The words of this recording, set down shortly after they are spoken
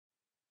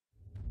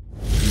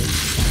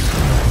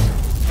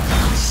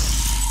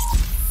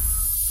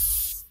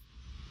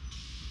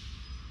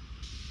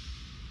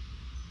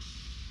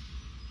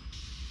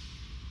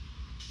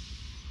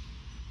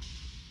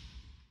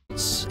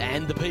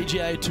the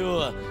PGA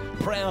Tour,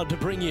 proud to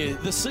bring you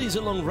the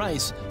season-long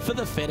race for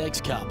the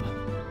FedEx Cup.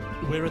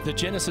 We're at the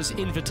Genesis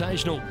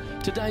Invitational.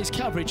 Today's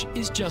coverage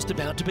is just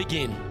about to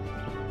begin.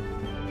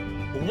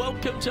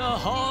 Welcome to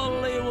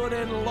Hollywood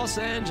and Los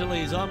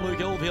Angeles. I'm Luke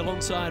Elvey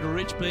alongside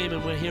Rich Beam,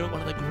 and we're here at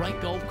one of the great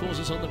golf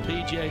courses on the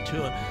PGA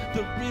Tour,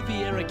 the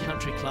Riviera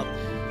Country Club.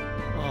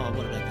 Oh,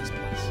 what about this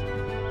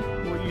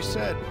place? Well, you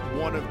said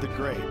one of the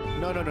great.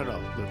 No.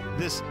 Luke,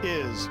 this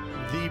is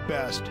the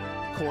best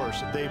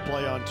course they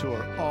play on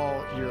tour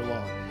all year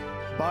long.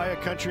 By a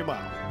country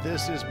mile.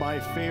 This is my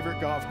favorite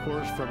golf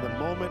course from the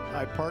moment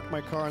I park my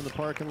car in the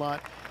parking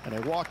lot and I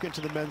walk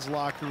into the men's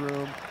locker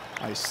room.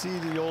 I see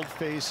the old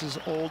faces,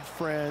 old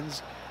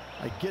friends.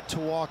 I get to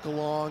walk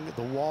along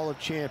the wall of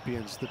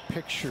champions, the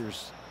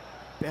pictures,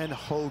 Ben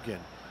Hogan,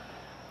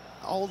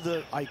 all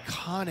the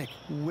iconic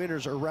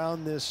winners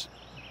around this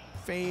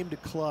famed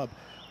club.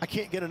 I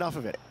can't get enough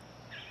of it.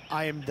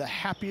 I am the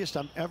happiest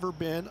I've ever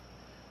been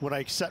when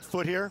I set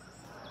foot here,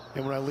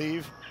 and when I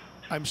leave,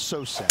 I'm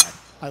so sad.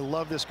 I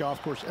love this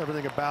golf course,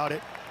 everything about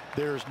it.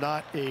 There's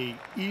not a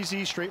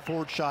easy,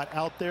 straightforward shot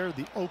out there.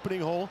 The opening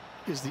hole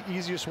is the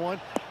easiest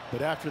one,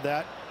 but after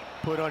that,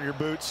 put on your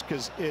boots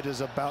because it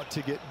is about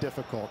to get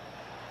difficult.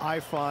 I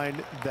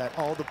find that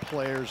all the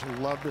players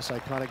love this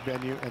iconic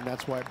venue, and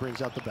that's why it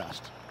brings out the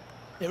best.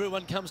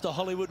 Everyone comes to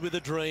Hollywood with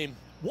a dream.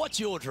 What's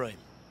your dream?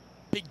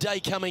 Big day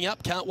coming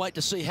up. Can't wait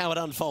to see how it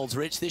unfolds,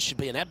 Rich. This should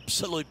be an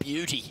absolute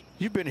beauty.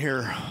 You've been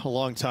here a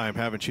long time,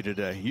 haven't you,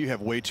 today? You have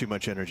way too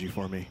much energy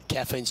for me.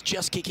 Caffeine's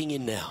just kicking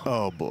in now.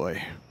 Oh,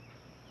 boy.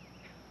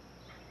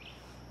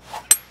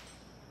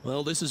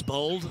 Well, this is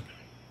bold.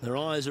 Their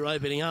eyes are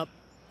opening up.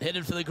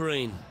 Headed for the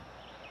green.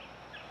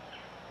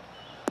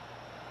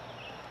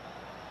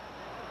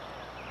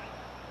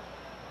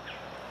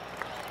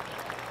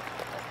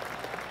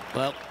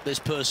 Well, this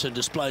person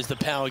displays the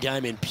power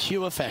game in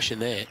pure fashion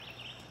there.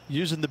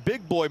 Using the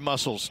big boy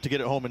muscles to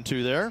get it home in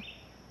two there.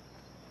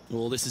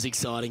 Oh, this is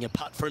exciting. A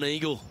putt for an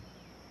eagle.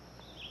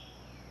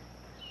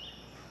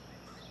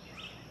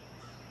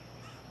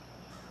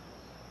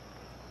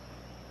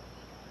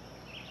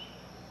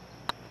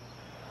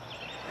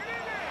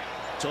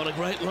 It's on a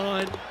great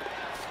line.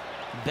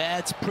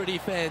 That's pretty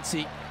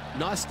fancy.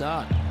 Nice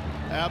start.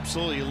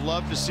 Absolutely.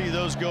 Love to see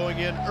those going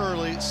in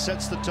early.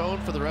 Sets the tone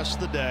for the rest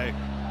of the day.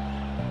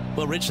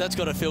 Well, Rich, that's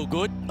got to feel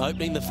good.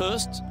 Opening the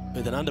first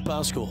with an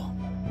under-par score.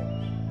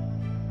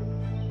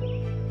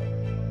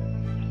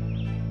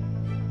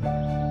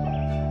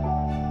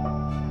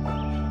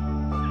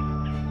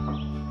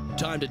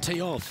 Time to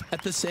tee off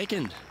at the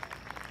second.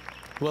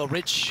 Well,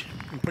 Rich,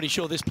 I'm pretty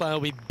sure this player will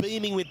be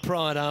beaming with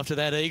pride after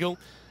that eagle.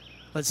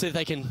 Let's see if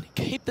they can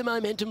keep the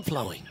momentum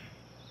flowing.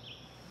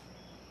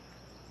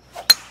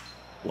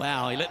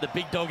 Wow, he let the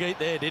big dog eat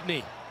there, didn't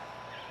he?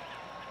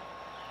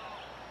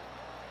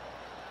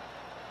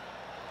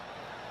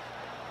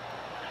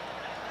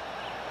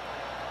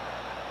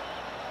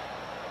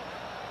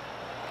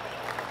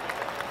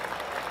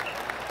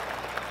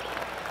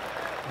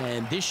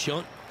 And this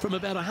shot from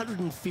about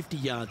 150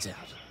 yards out.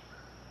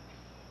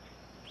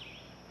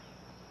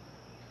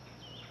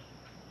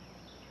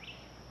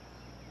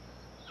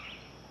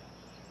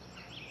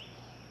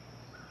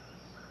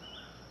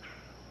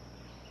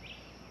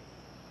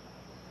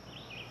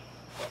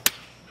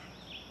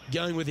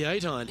 Going with the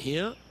 8-iron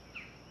here.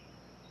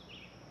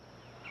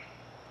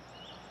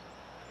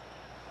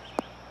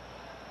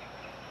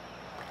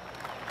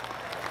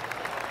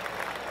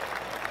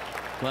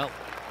 Well,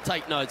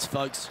 take notes,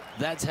 folks.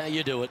 That's how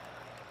you do it.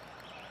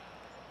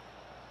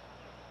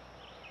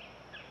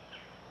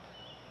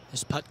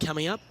 This putt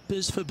coming up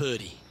is for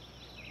birdie.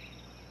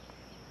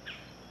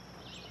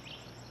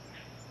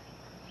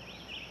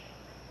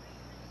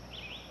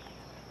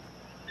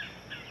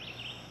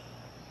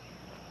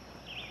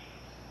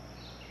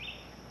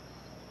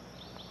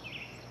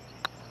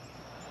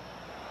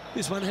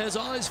 This one has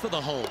eyes for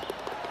the hole.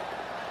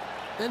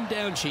 And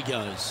down she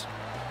goes.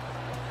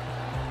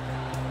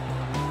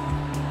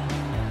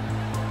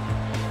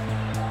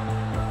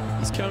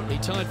 He's currently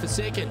tied for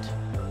second.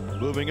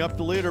 Moving up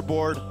the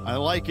leaderboard. I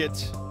like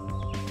it.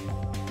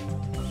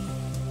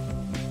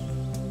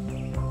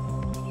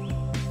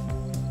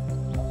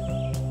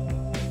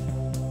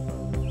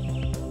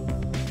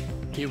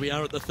 Here we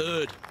are at the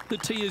third. The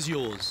tee is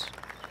yours.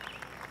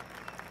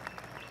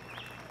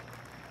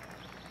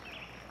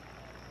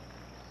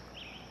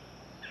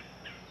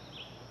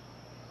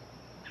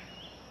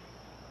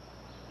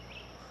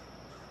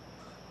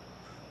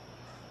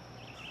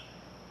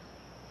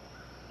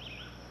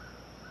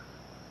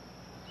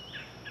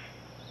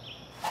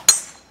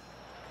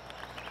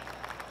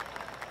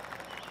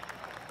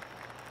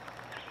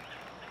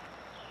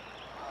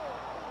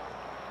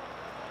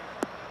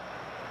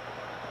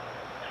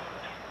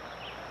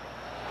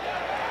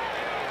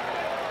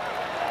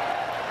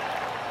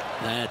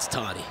 That's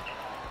tidy.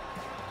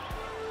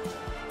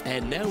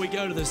 And now we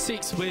go to the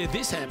sixth, where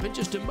this happened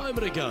just a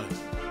moment ago.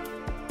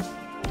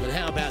 But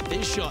how about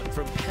this shot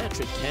from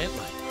Patrick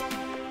Cantlay?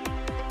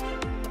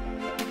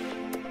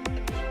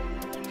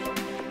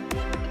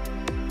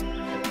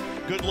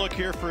 Good look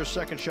here for a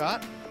second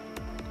shot.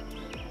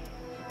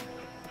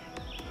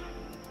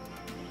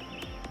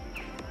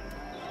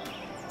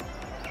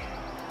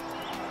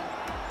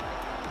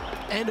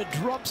 And it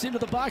drops into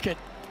the bucket.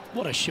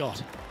 What a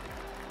shot.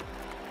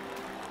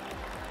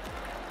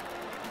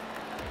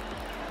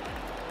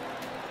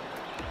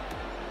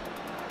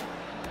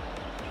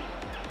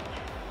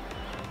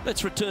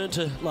 Let's return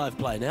to live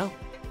play now.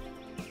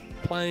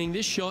 Playing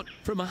this shot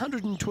from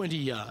 120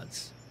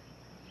 yards.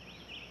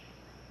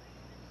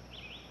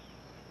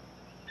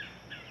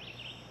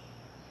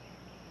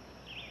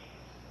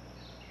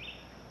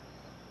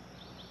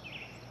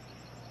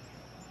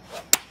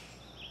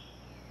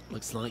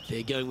 Looks like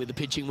they're going with the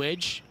pitching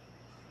wedge.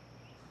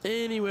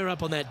 Anywhere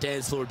up on that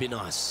dance floor would be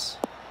nice.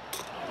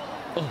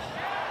 Oh,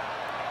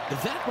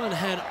 that one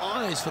had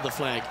eyes for the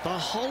flag the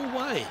whole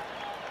way.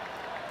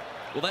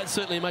 Well, that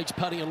certainly makes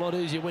putting a lot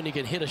easier when you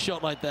can hit a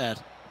shot like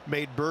that.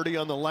 Made birdie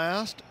on the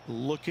last,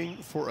 looking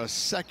for a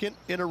second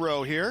in a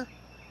row here.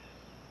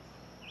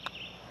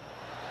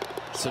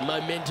 Some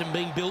momentum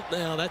being built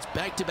now. That's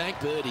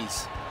back-to-back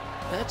birdies.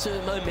 That's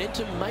a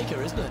momentum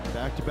maker, isn't it?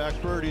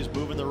 Back-to-back birdies,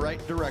 moving the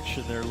right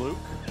direction there, Luke.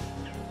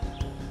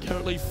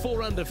 Currently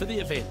 4 under for the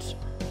event.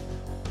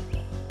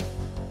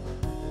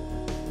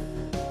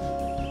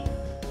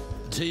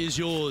 The tee is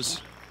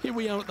yours. Here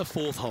we are at the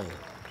 4th hole.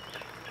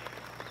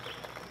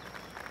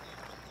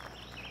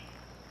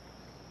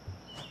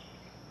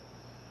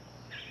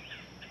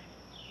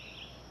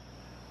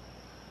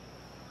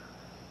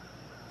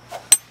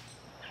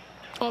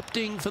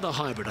 Opting for the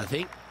hybrid, I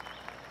think.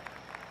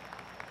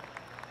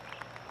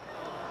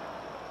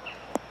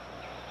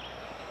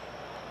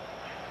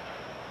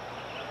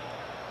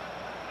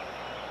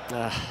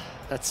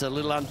 That's a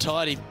little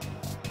untidy.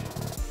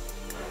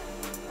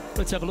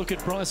 Let's have a look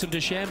at Bryson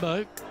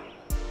DeChambeau.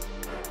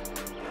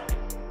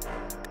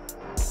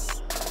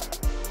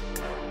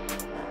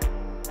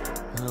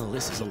 Oh,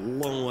 this is a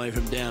long way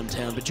from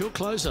downtown, but you're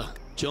closer.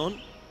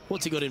 John,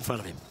 what's he got in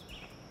front of him?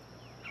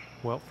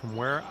 Well, from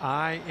where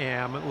I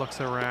am, it looks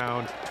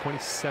around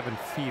 27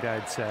 feet,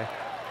 I'd say.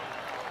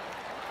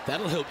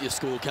 That'll help your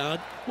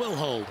scorecard. Well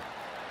hold.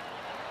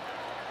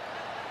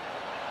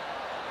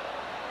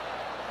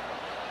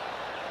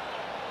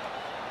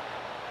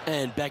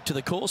 And back to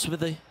the course with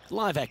the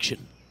live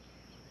action.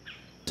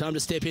 Time to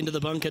step into the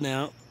bunker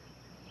now.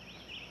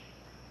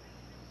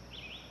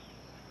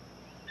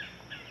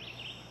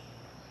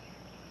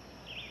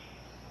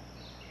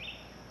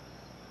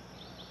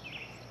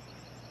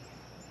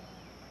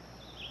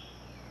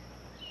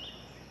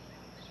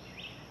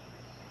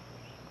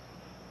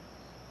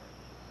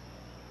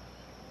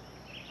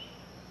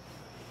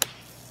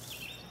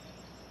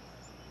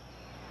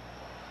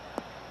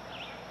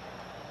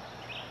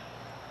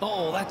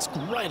 Oh, that's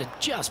great. It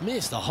just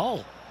missed the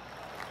hole.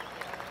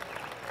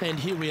 And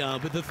here we are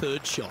with the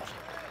 3rd shot.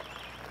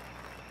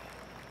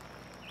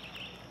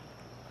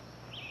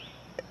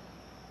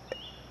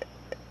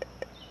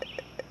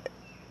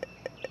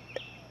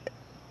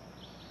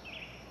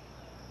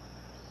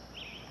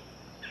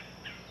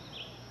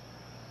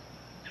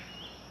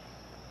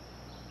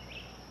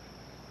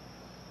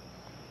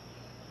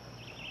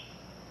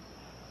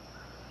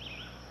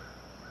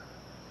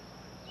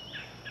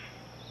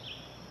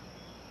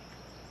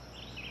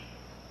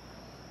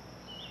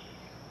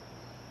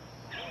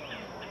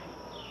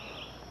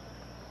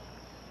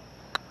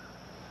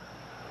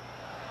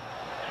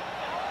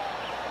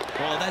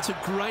 Oh, that's a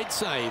great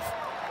save.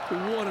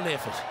 What an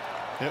effort.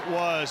 It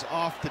was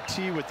off the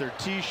tee with their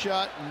tee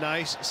shot.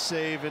 Nice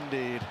save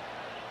indeed.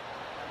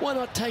 Why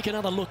not take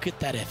another look at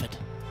that effort?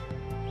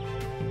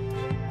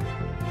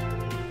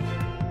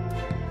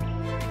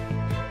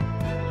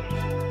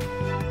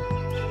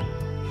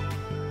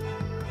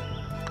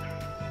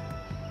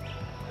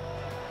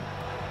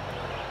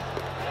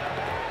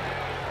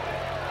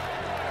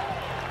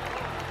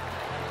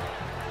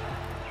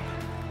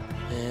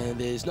 And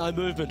there's no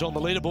movement on the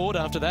leaderboard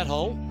after that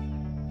hole.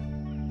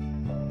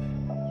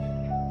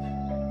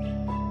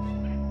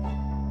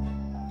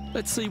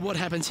 Let's see what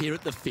happens here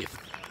at the 5th.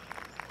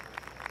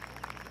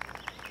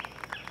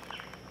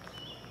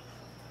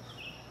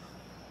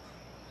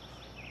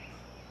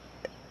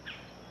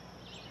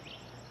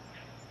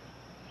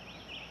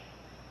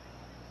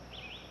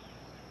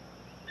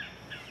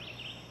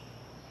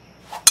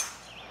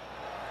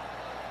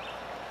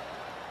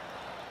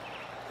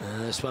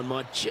 This one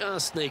might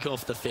just sneak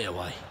off the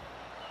fairway.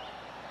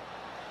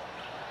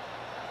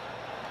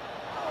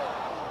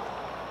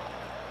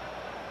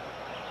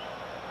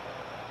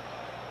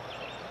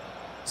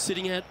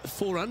 Sitting at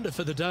 4 under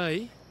for the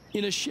day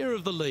in a share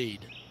of the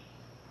lead.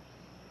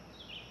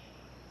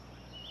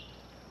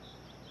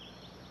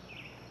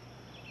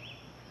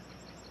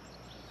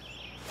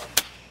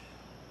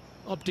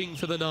 Opting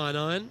for the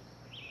 9-iron.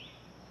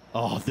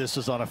 Oh, this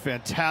is on a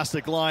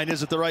fantastic line.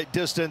 Is it the right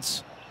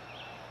distance?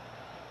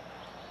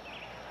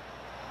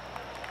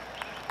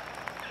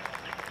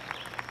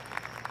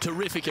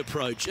 Terrific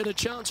approach and a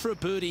chance for a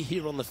birdie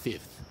here on the 5th.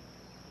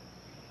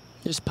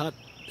 This putt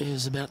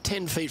is about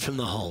 10 feet from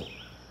the hole.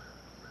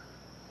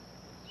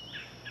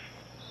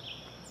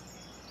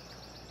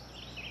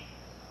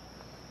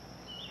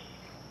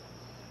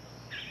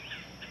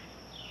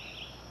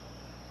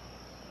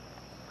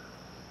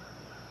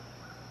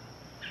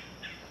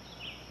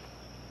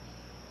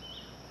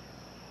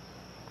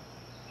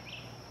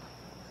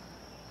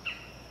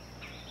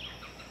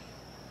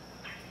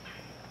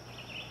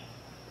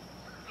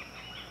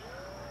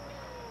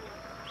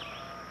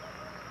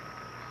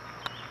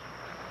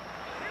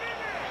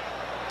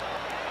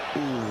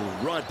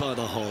 right by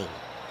the hole.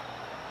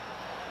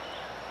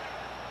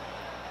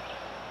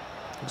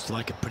 Looks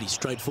like a pretty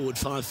straightforward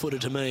 5-footer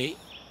to me.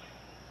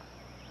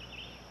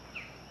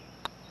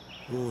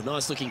 Oh,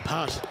 nice looking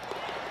putt.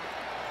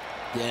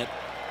 Yeah,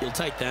 he'll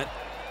take that.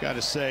 Got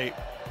to say,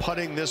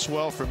 putting this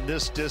well from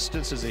this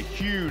distance is a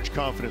huge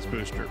confidence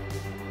booster.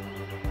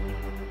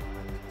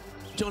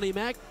 Johnny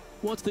Mack,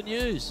 what's the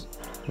news?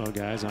 Well,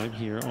 guys, I'm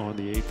here on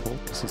the 8th hole.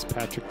 This is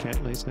Patrick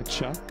Cantlay's next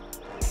shot.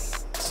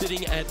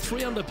 Sitting at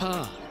 3 under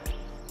par.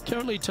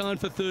 Currently tied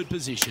for 3rd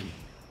position.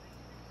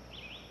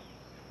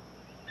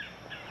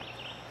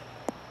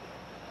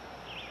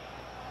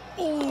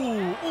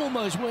 Oh,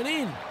 almost went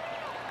in.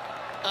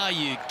 Are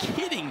you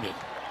kidding me?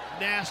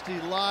 Nasty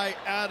lie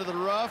out of the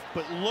rough,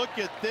 but look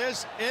at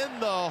this in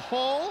the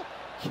hole.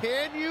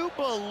 Can you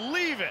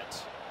believe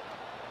it?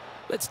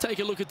 Let's take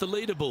a look at the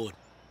leaderboard.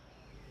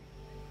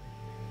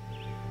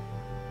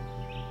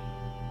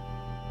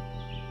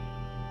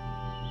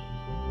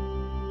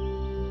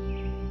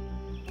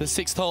 The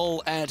 6th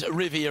hole at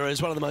Riviera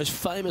is one of the most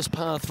famous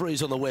par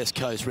 3s on the West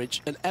Coast,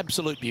 Rich. An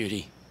absolute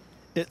beauty.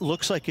 It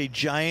looks like a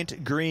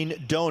giant green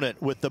donut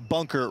with the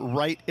bunker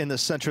right in the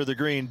center of the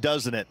green,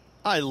 doesn't it?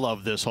 I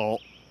love this hole.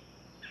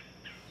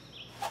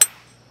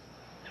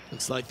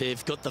 Looks like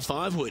they've got the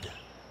 5-wood.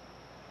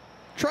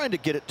 Trying to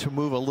get it to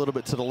move a little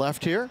bit to the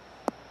left here.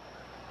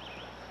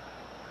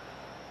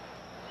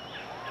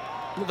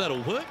 Well,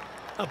 that'll work.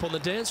 Up on the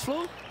dance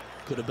floor.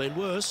 Could have been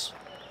worse.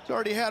 He's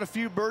already had a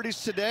few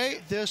birdies today.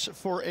 This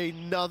for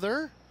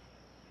another.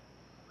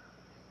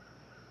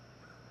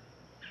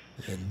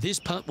 And this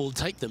putt will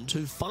take them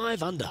to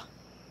 5 under.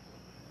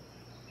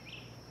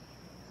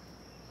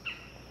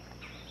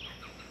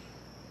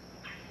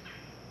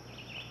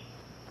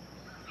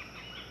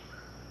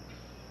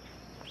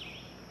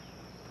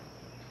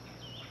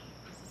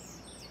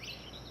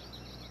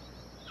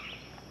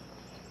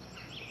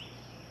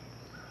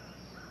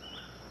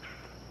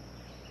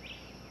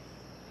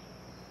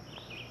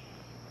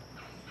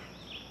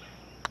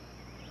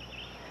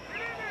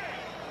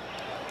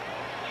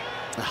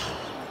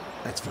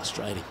 That's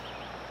frustrating.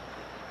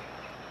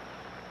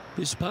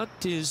 This putt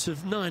is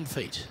of 9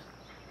 feet.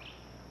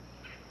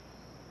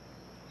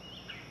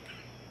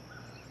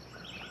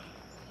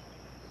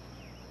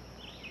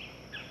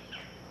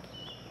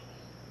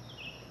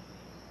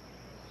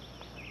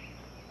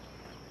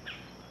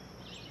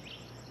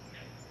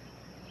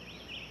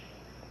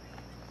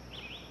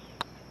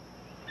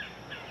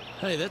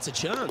 Hey, that's a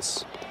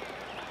chance.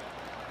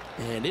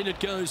 And in it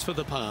goes for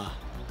the par.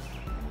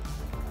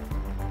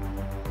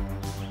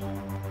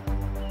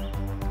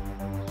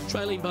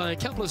 Trailing by a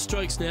couple of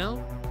strokes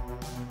now.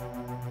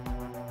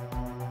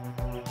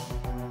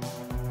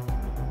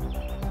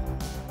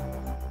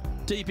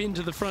 Deep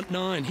into the front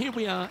 9. Here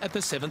we are at the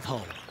 7th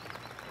hole.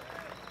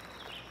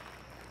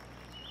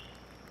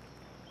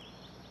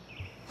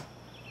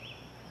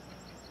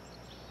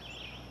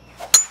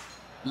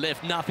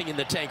 Left nothing in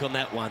the tank on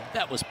that one.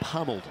 That was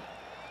pummeled.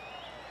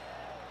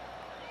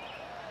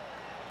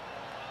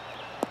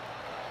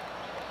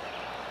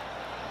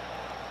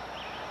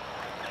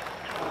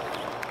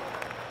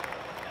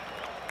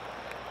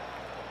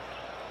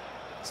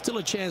 Still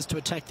a chance to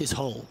attack this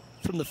hole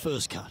from the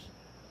first cut.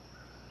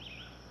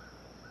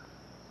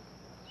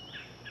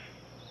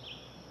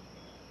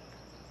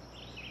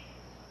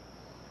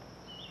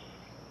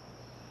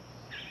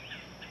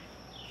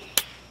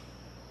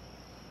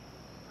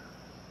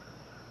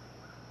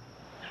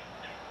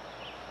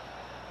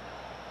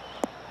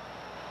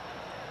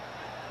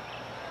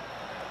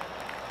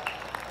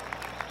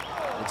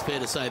 It's fair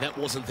to say that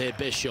wasn't their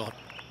best shot.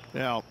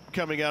 Now,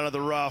 coming out of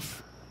the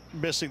rough,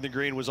 missing the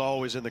green was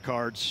always in the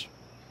cards.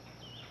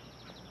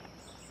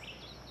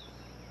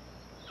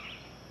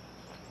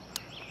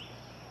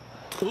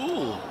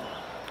 Ooh,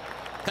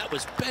 that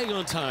was bang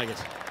on target.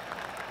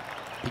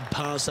 Big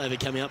par saver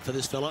coming up for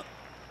this fella.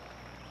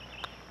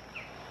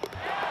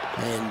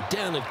 And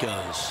down it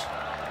goes.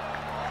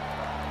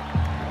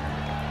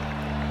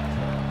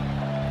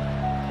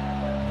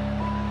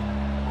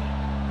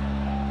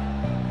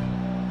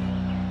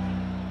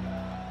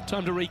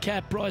 Time to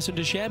recap Bryson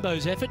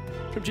DeChambeau's effort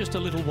from just a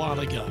little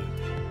while ago.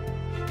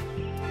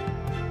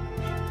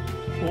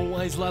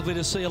 Always lovely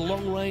to see a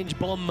long-range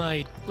bomb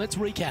made. Let's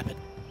recap it.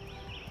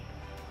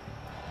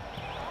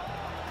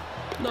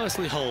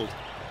 Nicely holed.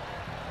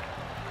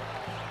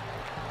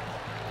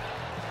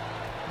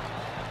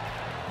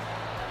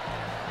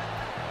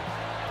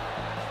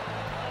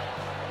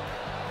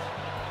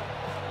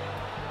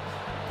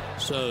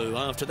 So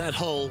after that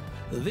hole,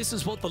 this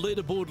is what the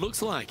leaderboard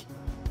looks like.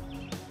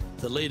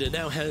 The leader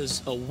now has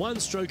a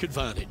 1-stroke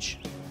advantage.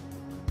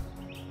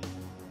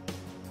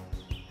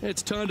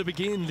 It's time to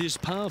begin this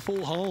par 4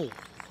 hole.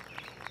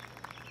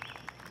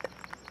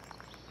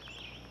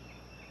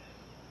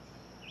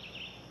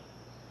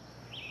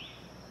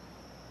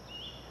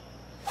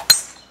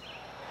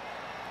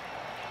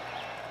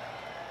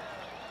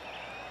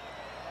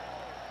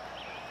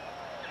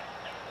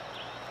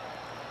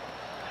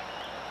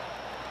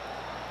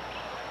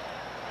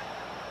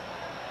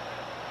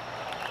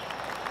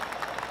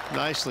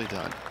 Nicely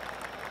done.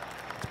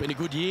 It's been a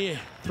good year.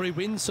 3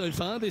 wins so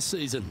far this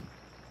season.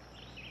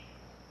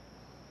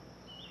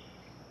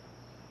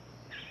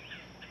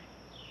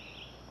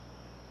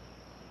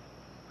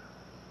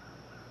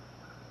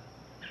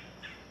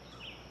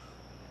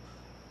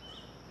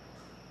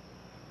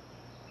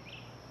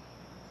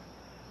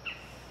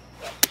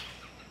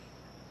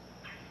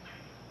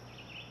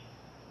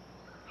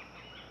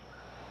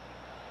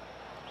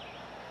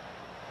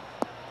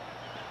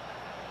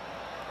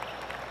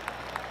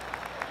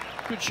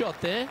 Good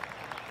shot there.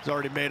 He's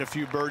already made a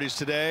few birdies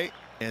today,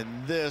 and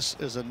this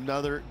is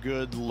another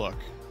good look.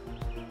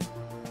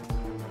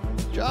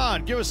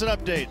 John, give us an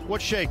update.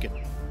 What's shaking?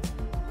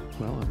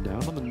 Well, I'm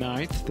down on the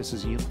 9th. This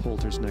is Ian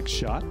Poulter's next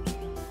shot.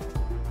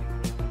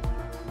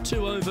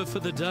 2 over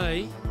for the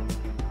day.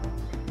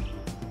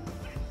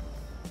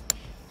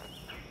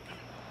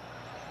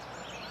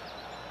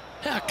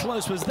 How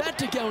close was that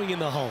to going in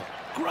the hole?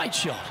 Great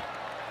shot.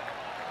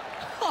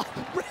 Oh,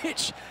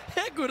 Rich,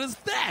 how good is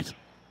that?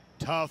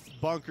 Tough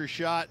bunker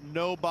shot,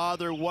 no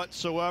bother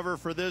whatsoever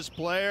for this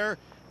player.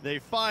 They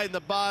find the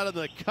bottom of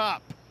the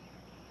cup.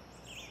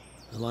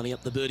 Lining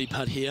up the birdie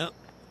putt here.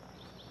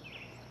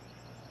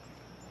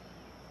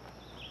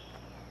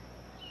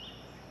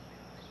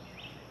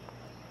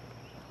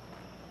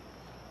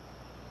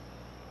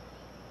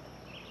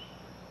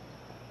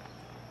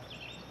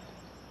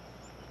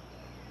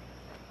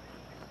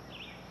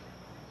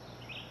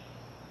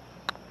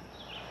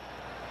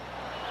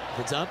 If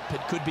it's up,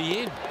 it could be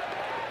in.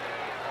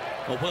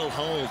 A well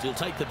holed, he'll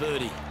take the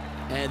birdie.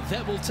 And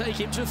that will take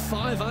him to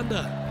 5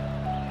 under.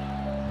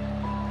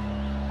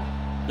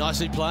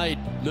 Nicely played.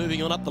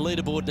 Moving on up the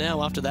leaderboard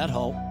now after that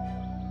hole.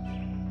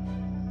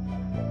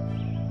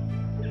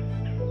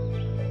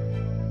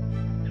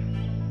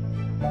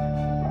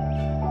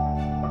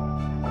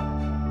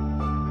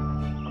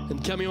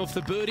 And coming off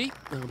the birdie,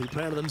 they'll be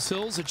proud of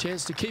themselves, a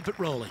chance to keep it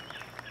rolling.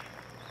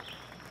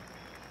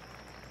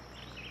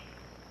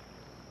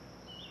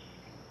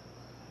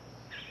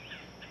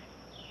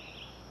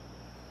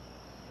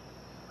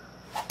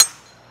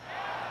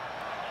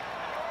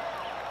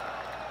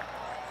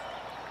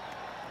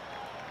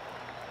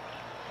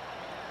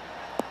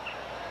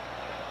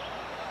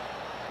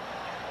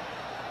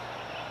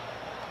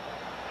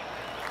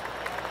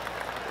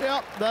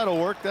 Yep, that'll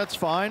work. That's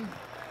fine.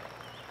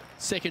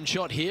 Second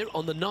shot here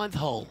on the 9th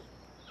hole.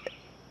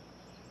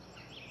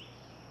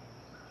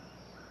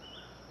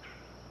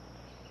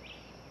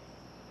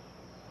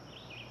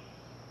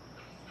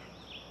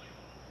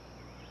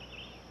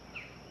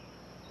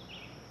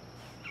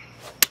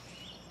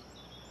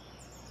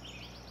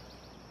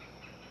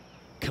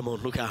 Come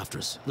on, look after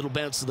us. Little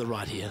bounce to the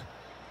right here.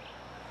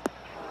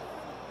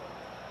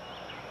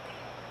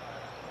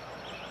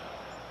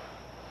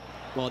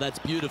 Well, that's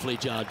beautifully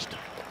judged.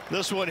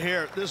 This one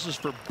here, this is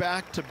for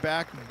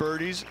back-to-back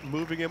birdies,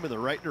 moving him in the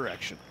right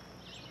direction.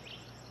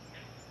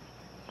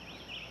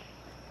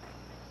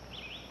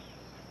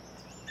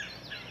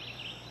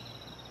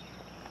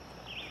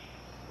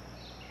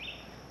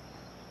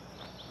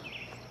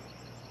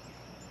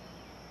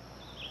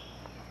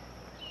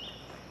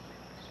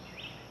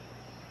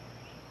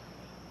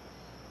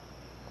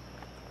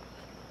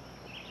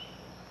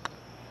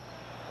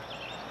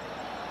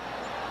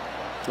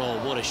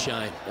 Oh, what a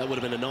shame. That would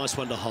have been a nice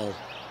one to hole.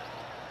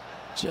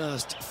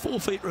 Just 4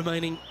 feet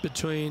remaining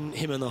between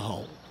him and the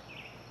hole.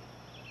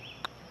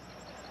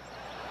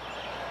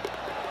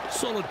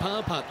 Solid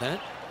par putt,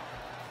 that.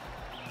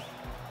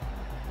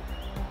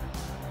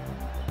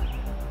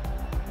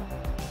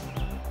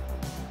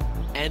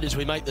 And as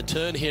we make the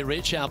turn here,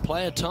 Rich, our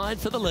player tied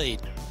for the lead.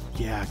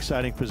 Yeah,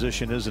 exciting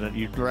position, isn't it?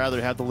 You'd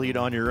rather have the lead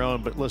on your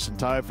own, but listen,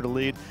 tied for the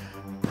lead,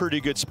 pretty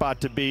good spot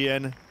to be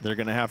in. They're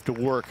going to have to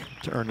work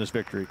to earn this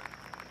victory.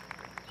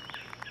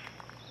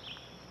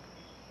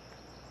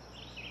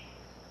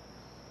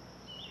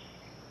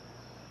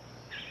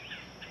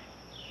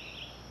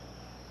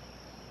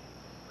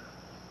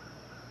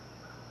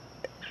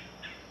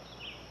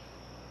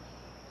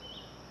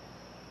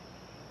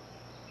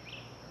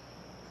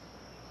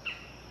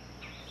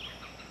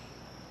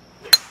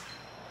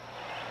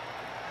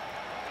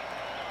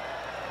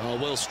 Oh,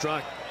 well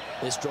struck.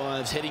 This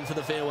drive's heading for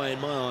the fairway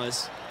in my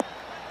eyes.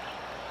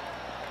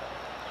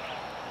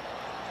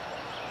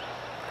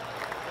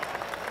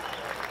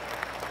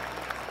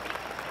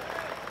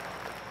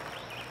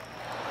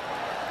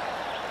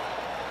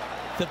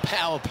 The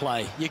power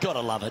play, you gotta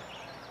love it.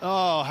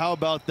 Oh, how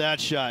about that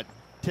shot?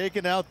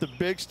 Taking out the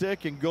big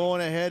stick and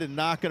going ahead and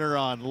knocking her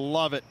on.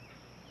 Love it.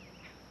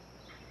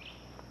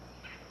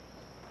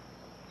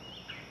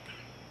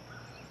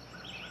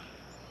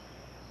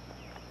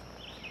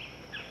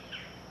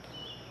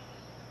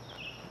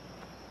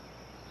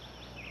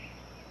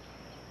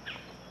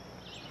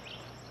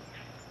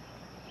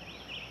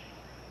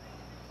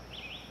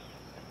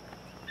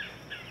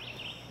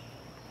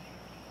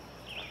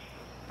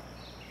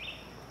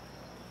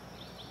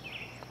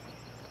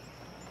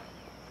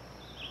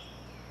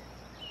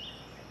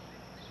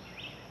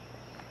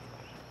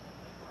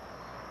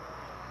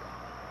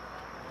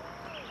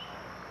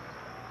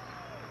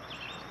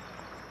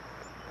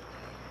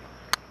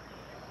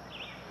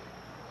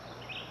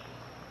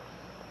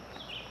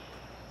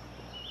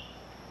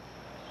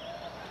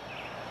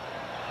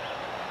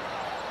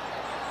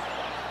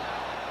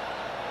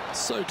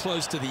 So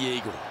close to the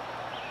eagle.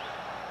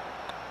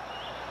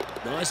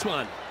 Nice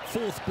one.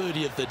 Fourth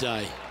birdie of the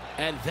day.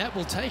 And that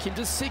will take him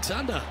to 6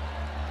 under.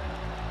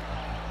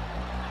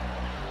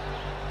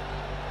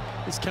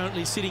 He's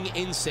currently sitting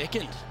in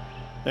second.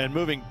 And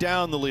moving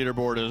down the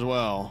leaderboard as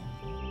well.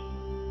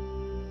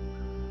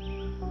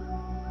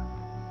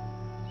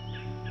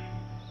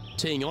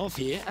 Teeing off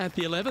here at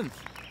the 11th.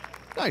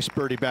 Nice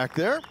birdie back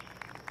there.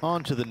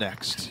 On to the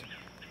next.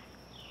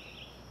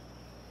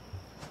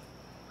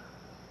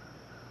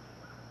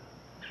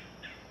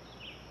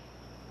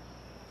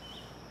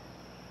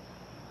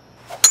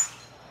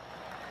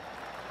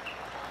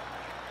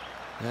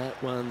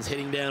 That one's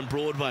heading down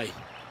Broadway.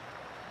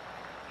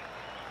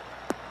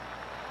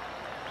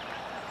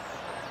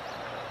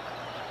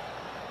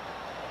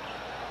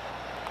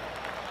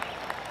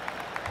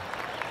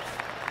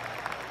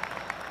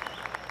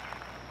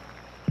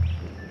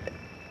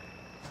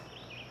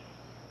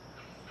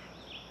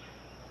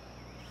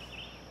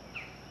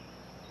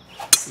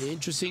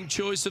 Interesting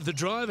choice of the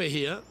driver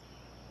here.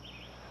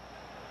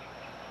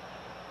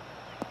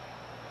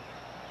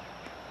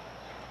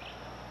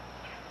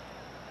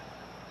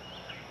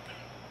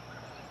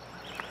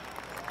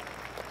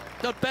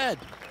 Not bad.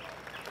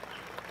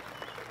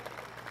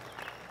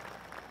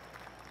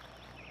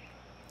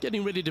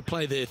 Getting ready to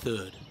play their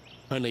third.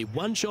 Only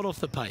one shot off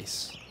the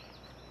pace.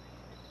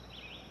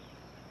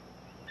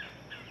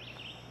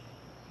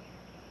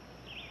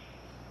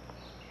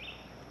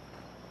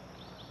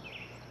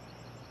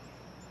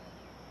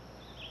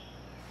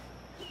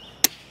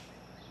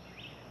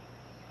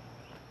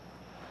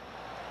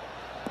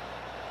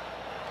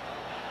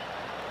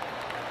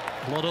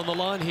 A lot on the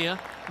line here.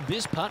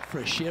 This putt for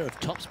a share of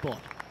top spot.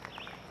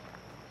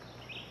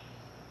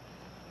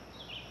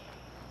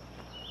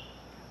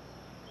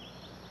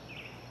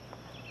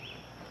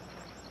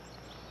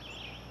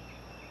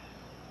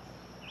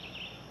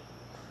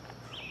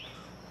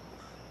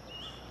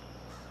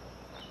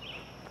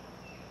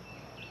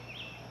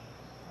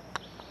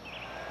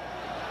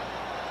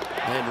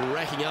 And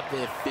racking up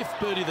their 5th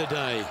birdie of the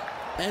day.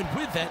 And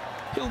with that,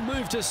 he'll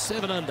move to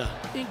 7 under.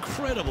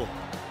 Incredible.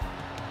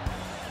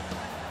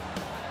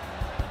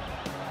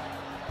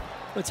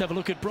 Let's have a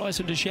look at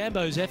Bryson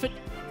DeChambeau's effort.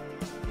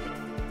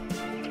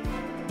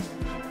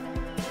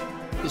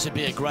 This would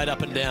be a great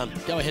up and down.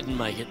 Go ahead and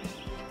make it.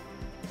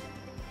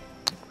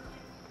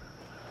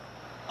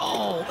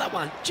 Oh, that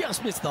one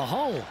just missed the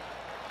hole.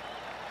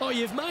 Oh,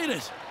 you've made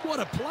it. What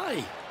a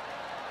play.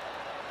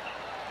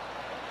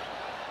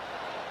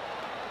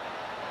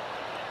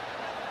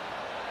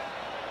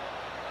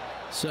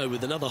 So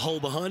with another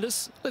hole behind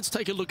us, let's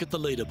take a look at the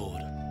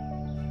leaderboard.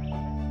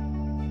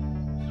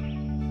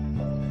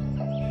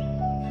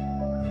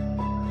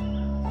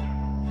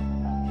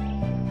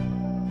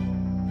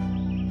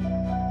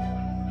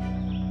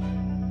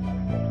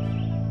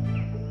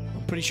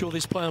 Pretty sure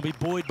this player will be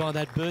buoyed by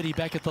that birdie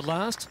back at the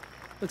last.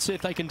 Let's see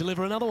if they can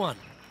deliver another one.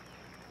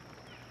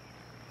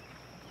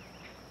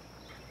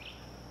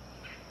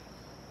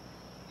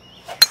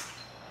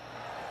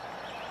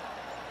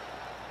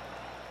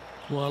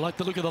 Well, I like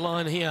the look of the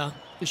line here.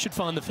 This should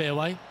find the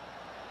fairway.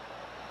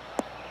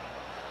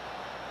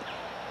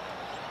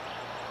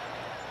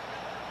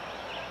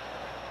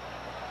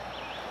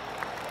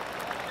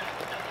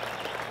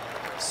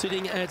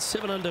 Sitting at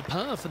 7 under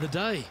par for the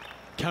day.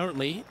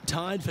 Currently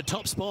tied for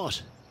top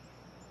spot.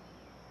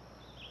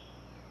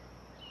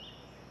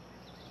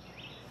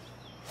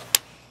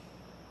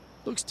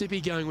 Looks to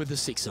be going with the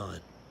 6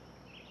 iron.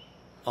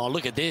 Oh,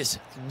 look at this.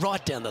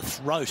 Right down the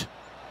throat.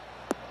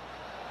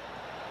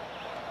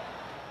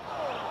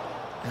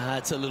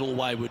 That's a little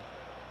wayward.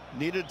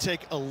 Needed to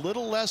take a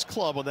little less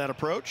club on that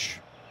approach.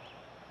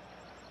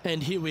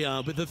 And here we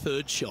are with the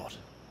 3rd shot.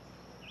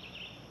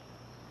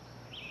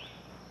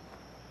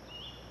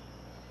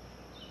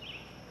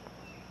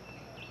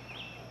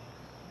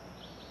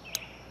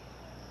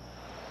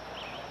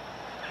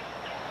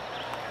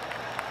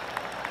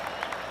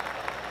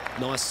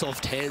 Nice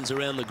soft hands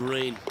around the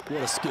green.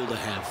 What a skill to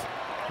have.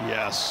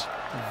 Yes,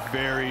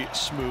 very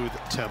smooth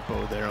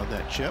tempo there on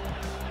that chip.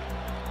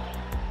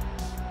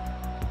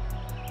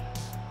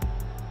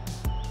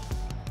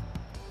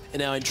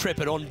 And our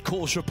intrepid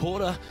on-course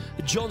reporter,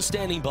 John,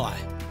 standing by.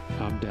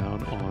 I'm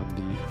down on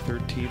the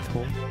 13th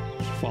hole,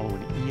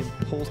 following Ian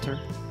Poulter.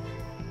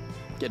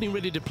 Getting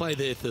ready to play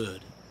their 3rd.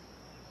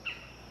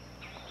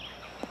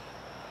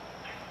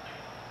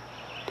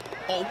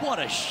 Oh, what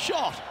a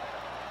shot!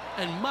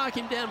 And mark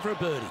him down for a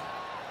birdie.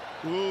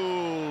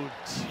 Ooh,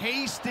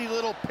 tasty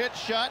little pitch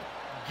shot.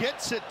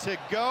 Gets it to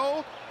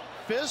go.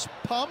 Fist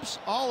pumps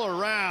all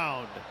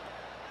around.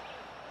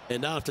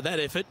 And after that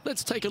effort,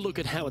 let's take a look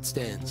at how it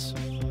stands.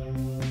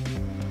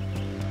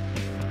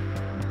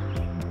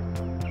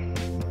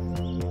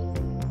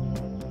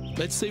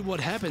 Let's see what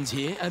happens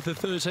here at the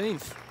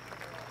 13th.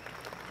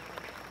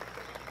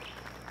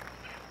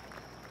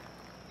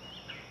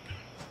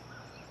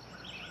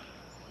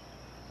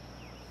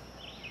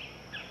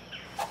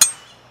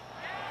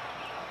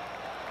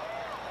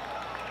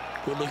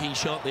 Good looking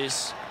shot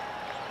this.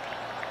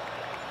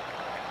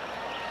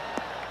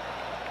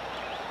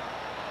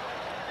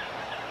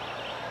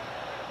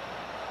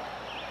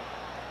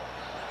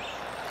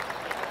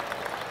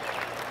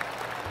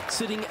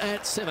 sitting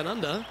at 7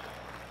 under,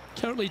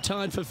 currently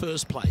tied for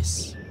first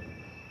place.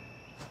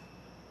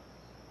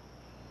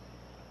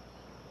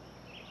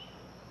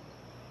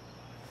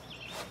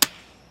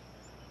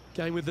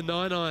 Going with the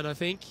 9-iron, I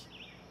think.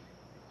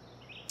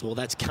 Well,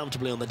 that's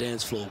comfortably on the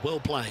dance floor. Well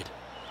played.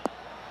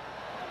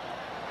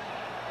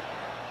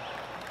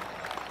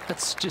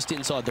 That's just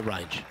inside the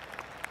range.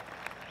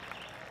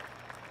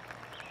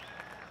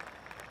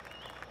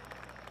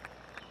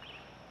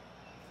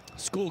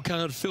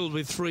 Scorecard filled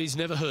with threes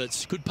never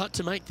hurts. Good putt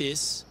to make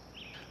this.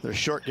 Their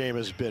short game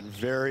has been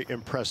very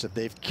impressive.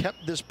 They've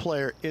kept this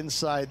player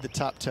inside the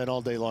top 10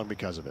 all day long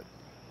because of it.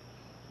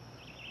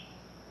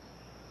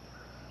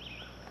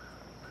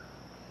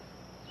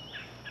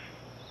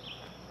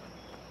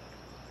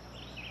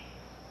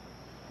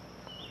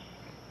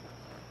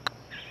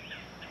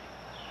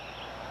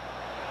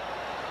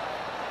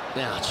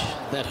 Ouch,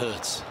 that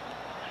hurts.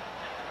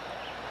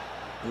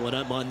 Oh, I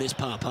don't mind this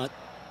par putt.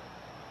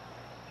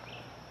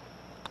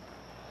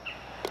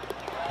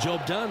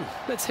 Job done.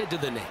 Let's head to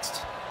the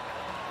next.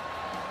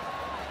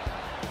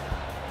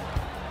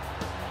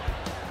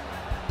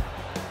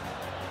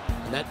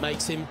 And that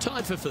makes him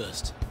tied for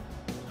first.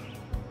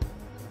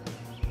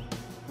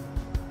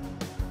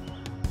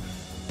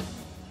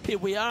 Here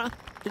we are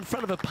in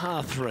front of a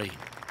par 3.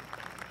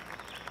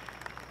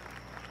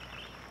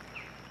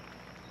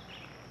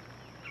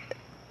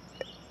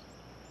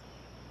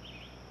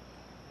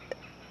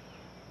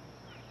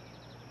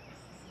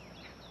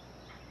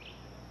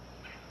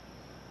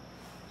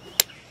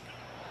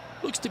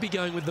 Looks to be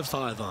going with the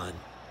 5-iron.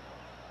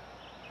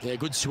 Yeah,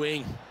 good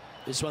swing.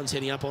 This one's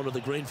heading up onto the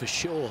green for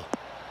sure.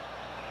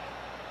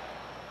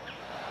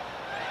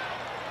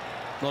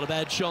 Not a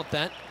bad shot,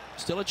 that.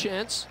 Still a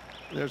chance.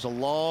 There's a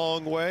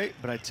long way,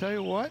 but I tell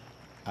you what,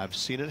 I've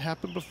seen it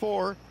happen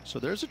before, so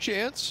there's a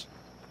chance.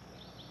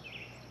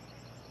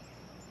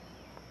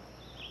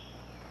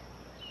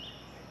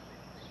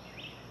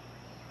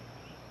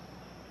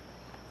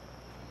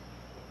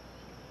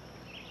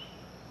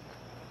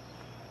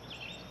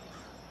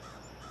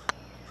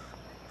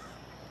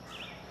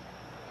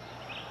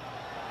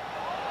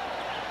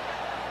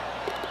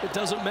 It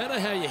doesn't matter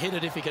how you hit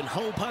it if you can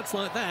hold putts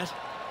like that.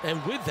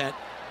 And with that,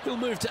 he'll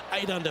move to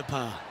 8 under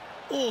par.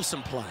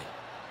 Awesome play.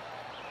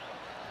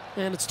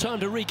 And it's time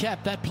to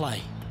recap that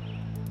play.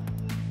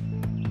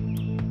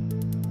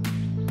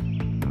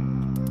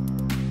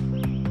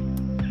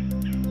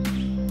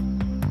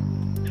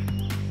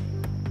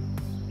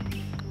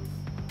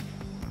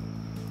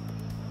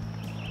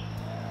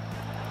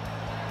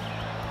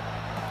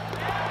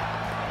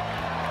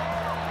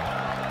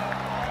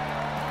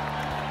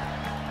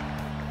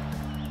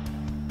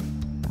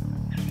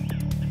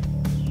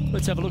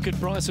 Let's have a look at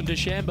Bryson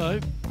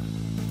DeChambeau.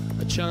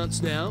 A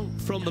chance now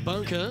from the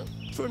bunker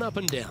for an up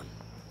and down.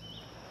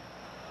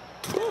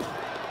 Whew.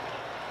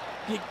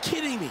 You're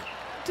kidding me.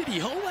 Did he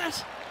hold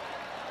that?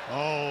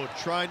 Oh,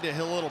 trying to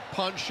hit a little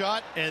punch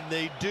shot, and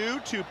they do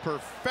to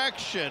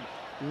perfection.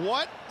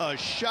 What a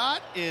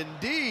shot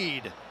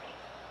indeed.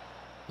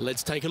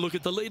 Let's take a look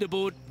at the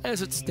leaderboard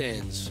as it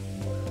stands.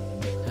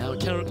 Our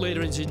current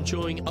leader is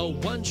enjoying a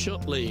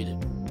one-shot lead.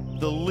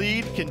 The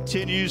lead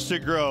continues to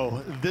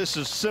grow. This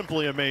is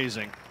simply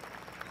amazing.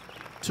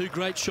 2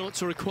 great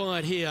shots are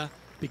required here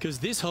because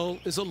this hole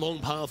is a long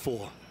par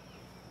 4.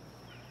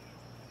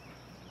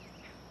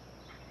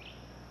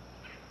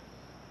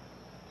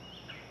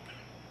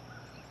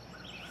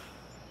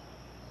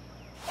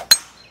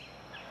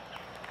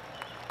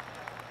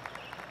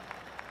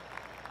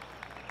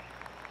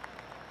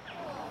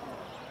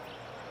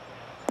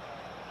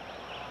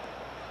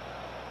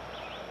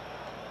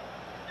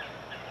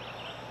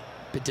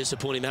 Bit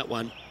disappointing, that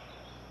one.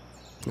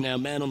 Now,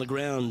 man on the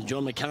ground,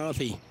 John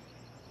McCarthy.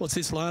 What's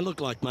this lie look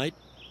like, mate?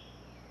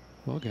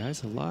 Well,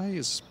 guys, the lie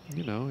is,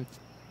 you know,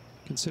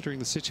 considering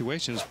the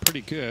situation, is pretty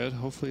good.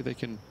 Hopefully they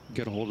can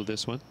get a hold of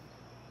this one.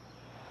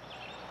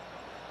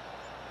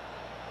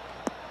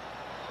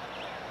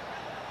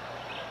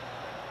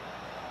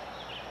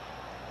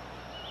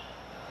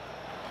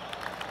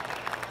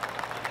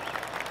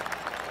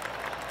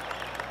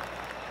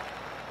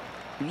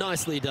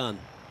 Nicely done.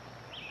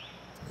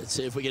 Let's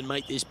see if we can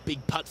make this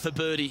big putt for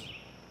birdie.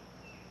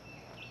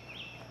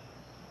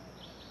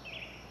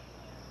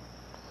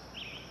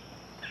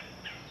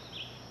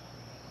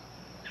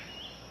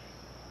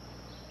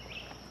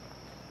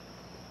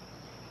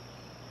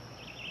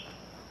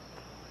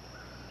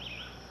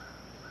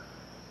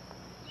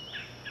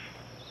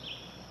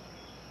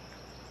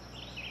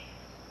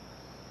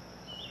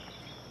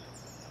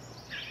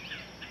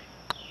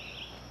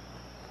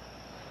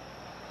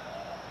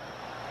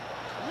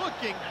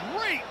 Looking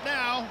great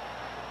now.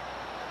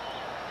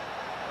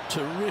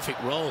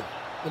 Terrific roll.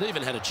 It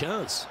even had a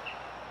chance.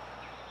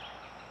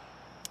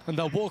 And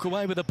they'll walk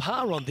away with a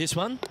par on this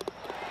one.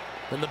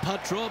 And the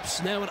putt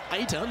drops now at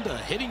 8 under,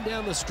 heading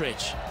down the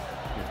stretch.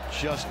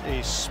 Just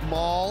a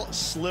small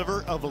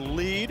sliver of a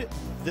lead.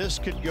 This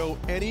could go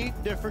any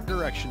different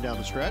direction down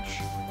the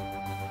stretch.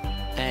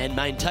 And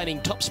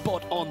maintaining top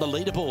spot on the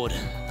leaderboard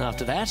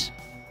after that.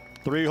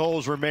 3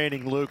 holes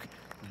remaining, Luke.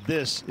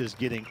 this is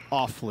getting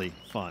awfully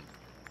fun.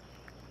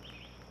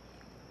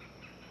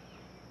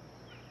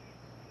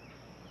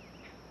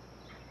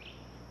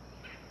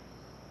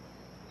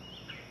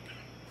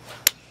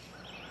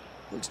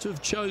 Looks to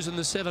have chosen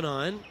the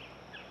 7-iron.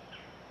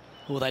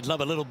 Oh, they'd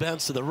love a little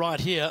bounce to the right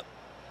here.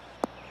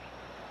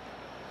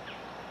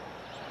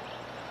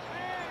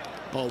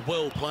 Oh,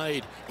 well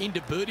played.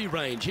 Into birdie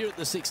range here at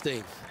the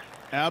 16th.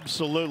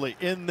 Absolutely.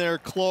 In there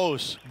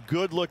close.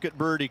 Good look at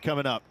birdie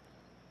coming up.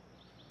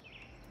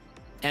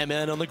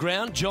 Aman on the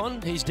ground.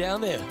 John, he's down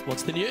there.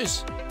 What's the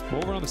news?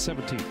 Well, we're on the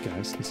 17th,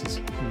 guys. This is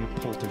Ian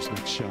Poulter's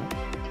next shot.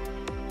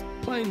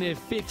 Playing their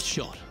 5th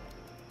shot.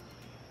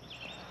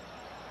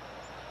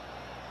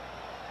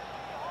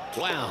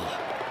 Wow.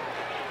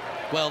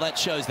 Well, that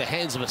shows the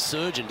hands of a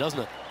surgeon,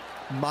 doesn't it?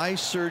 My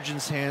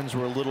surgeon's hands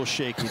were a little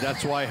shaky.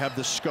 That's why I have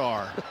the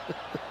scar.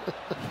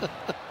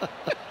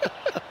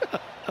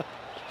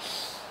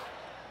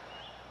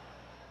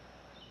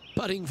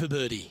 Putting for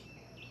birdie.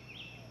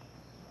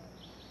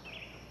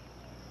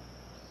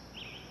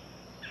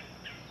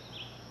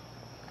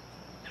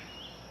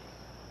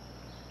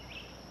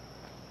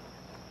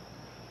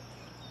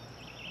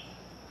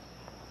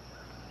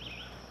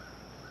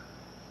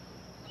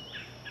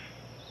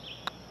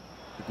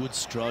 Good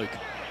stroke.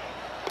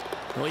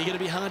 Well, you're going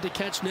to be hard to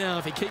catch now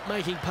if you keep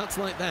making putts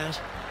like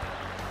that.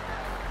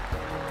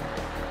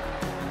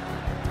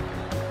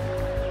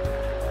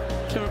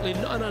 Currently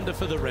 9 under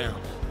for the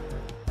round.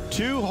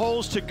 2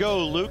 holes to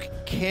go, Luke.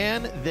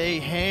 Can they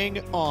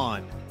hang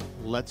on?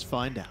 Let's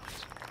find out.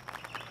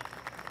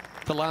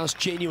 The last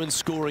genuine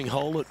scoring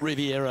hole at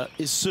Riviera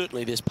is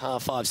certainly this par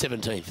 5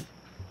 17th.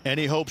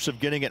 Any hopes of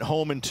getting it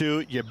home in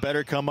 2, you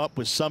better come up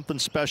with something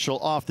special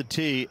off the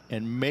tee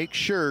and make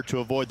sure to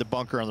avoid the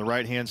bunker on the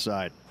right-hand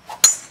side.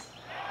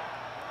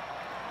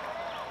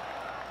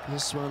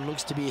 This one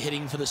looks to be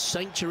heading for the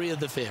sanctuary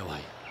of the fairway.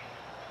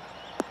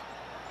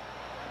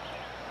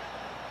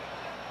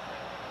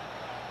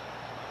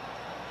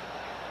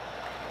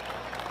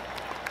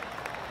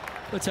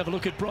 Let's have a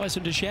look at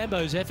Bryson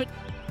DeChambeau's effort.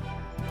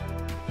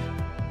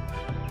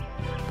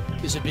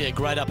 This would be a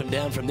great up and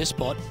down from this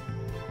spot.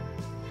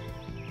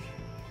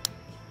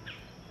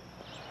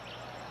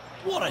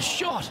 What a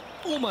shot!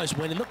 Almost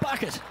went in the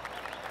bucket.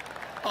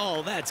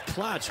 Oh, that's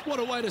clutch. What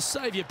a way to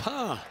save your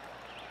par.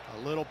 A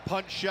little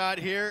punch shot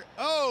here.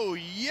 Oh,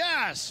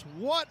 yes!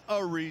 What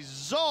a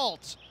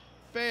result!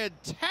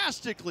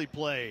 Fantastically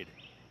played.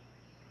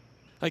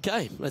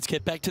 Okay, let's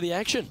get back to the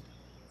action.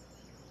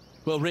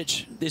 Well,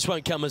 Rich, this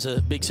won't come as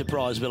a big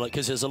surprise, will it?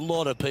 Because there's a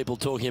lot of people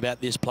talking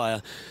about this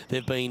player.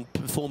 They've been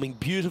performing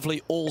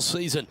beautifully all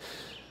season,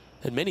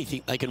 and many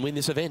think they can win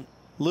this event.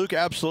 Luke,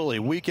 absolutely.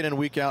 Week in and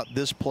week out,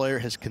 this player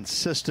has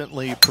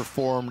consistently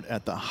performed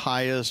at the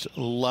highest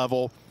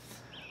level.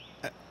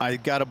 I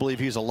got to believe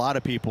he's a lot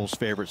of people's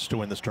favorites to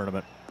win this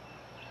tournament.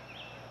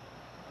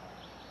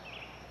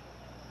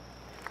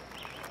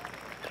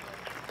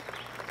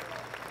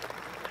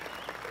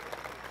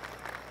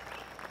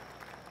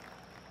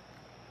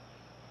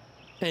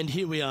 And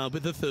here we are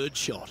with the 3rd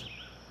shot.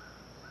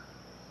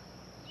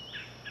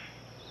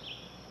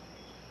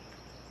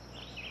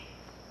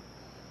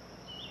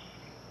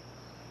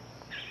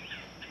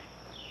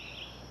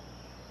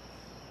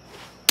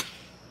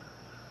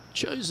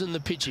 Chosen the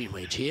pitching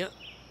wedge here.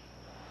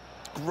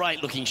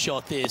 Great looking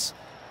shot this.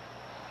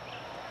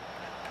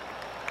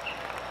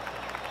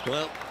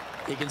 Well,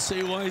 you can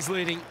see why he's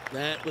leading.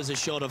 That was a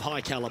shot of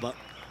high caliber.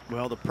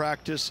 Well, the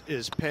practice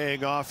is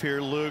paying off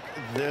here, Luke.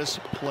 This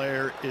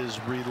player is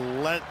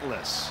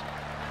relentless.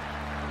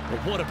 Well,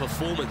 what a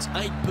performance.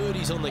 8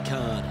 birdies on the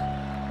card.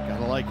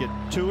 Gotta like it.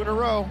 2 in a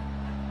row.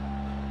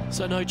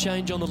 So no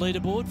change on the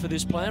leaderboard for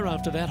this player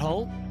after that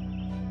hole.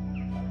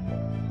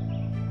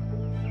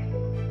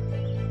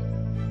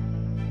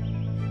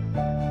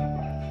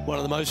 One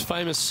of the most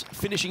famous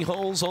finishing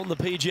holes on the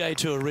PGA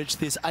Tour, Rich.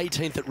 This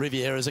 18th at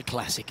Riviera is a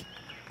classic.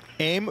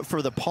 Aim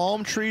for the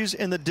palm trees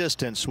in the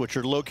distance, which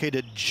are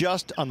located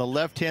just on the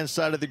left-hand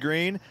side of the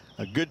green.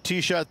 A good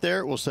tee shot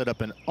there will set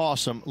up an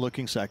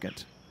awesome-looking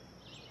second.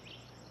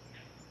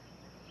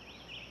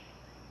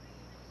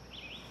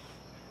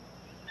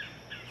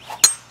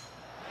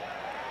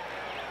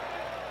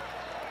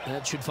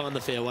 That should find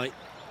the fairway.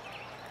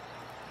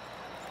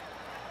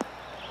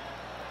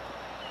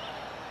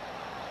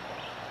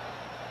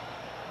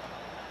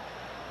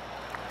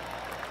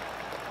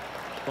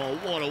 Oh,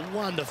 what a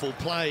wonderful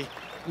play.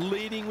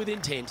 Leading with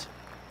intent.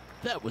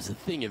 That was a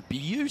thing of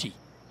beauty.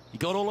 You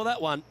got all of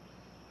that one.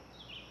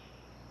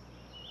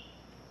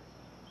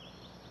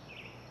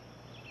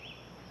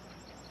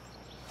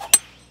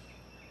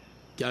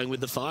 Going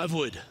with the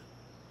 5-wood.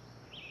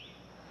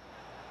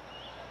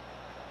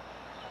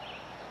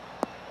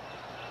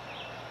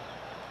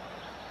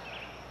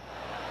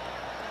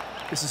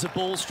 This is a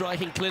ball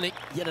striking clinic.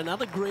 Yet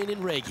another green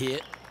in reg here.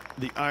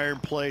 The iron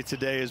play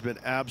today has been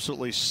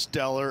absolutely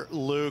stellar.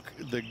 Luke,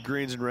 the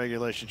greens in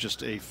regulation,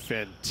 just a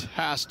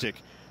fantastic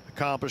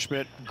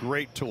accomplishment.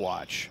 Great to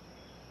watch.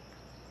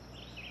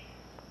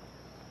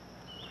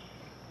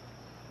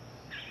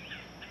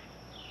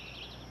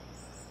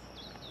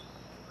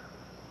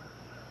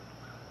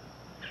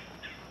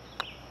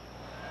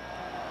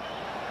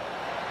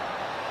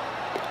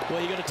 Well,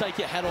 you've got to take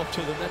your hat off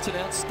to them. That's an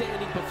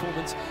outstanding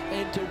performance.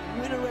 And to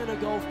win around a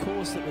golf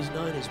course that was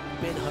known as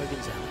Ben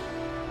Hogan's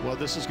Alley. Well,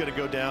 this is going to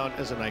go down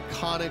as an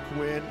iconic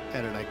win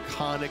at an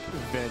iconic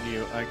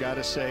venue. I got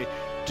to say,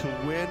 to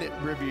win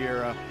at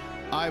Riviera,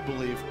 I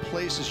believe,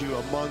 places you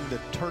among the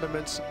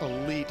tournament's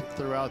elite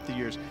throughout the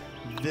years.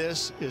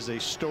 This is a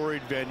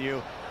storied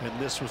venue, and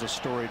this was a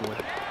storied win.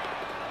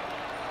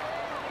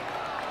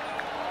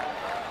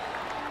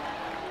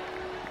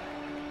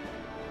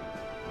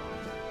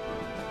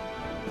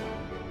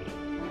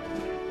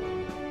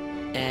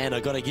 And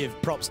I've got to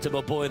give props to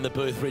my boy in the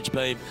booth, Rich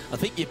Beam. I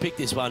think you picked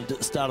this one at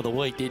the start of the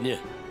week, didn't you?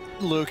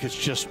 Luke,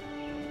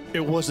 it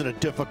wasn't a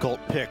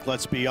difficult pick,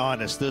 let's be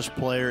honest. This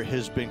player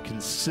has been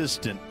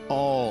consistent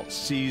all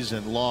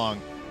season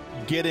long.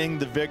 Getting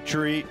the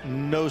victory,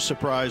 no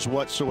surprise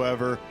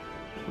whatsoever.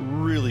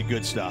 Really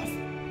good stuff.